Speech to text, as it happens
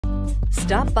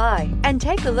Stop by and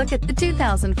take a look at the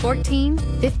 2014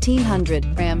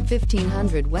 1500. Ram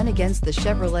 1500 went against the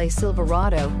Chevrolet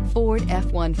Silverado, Ford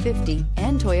F-150,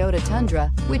 and Toyota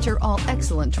Tundra, which are all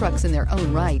excellent trucks in their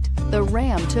own right. The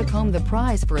Ram took home the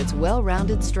prize for its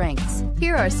well-rounded strengths.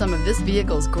 Here are some of this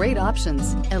vehicle's great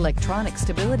options: electronic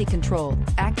stability control,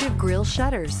 active grille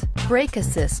shutters, brake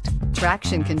assist,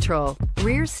 traction control,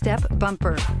 rear step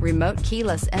bumper, remote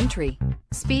keyless entry,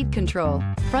 speed control,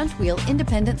 front wheel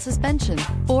independent suspension,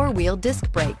 four-wheel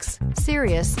disc brakes,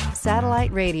 Sirius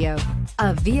satellite radio.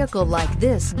 A vehicle like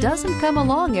this doesn't come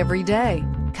along every day.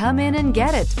 Come in and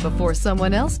get it before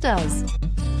someone else does.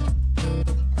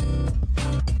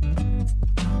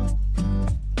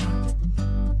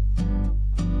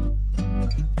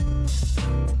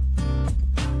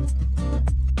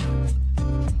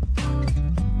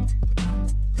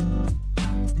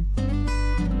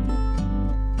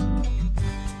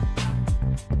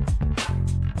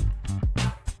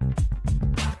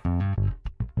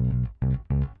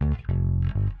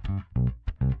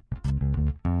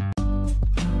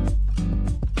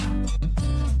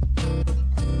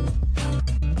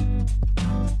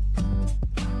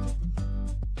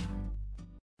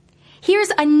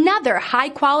 Here's another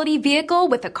high-quality vehicle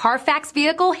with a Carfax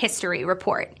Vehicle History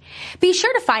Report. Be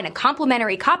sure to find a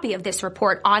complimentary copy of this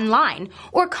report online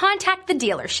or contact the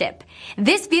dealership.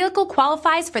 This vehicle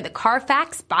qualifies for the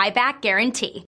Carfax Buyback Guarantee.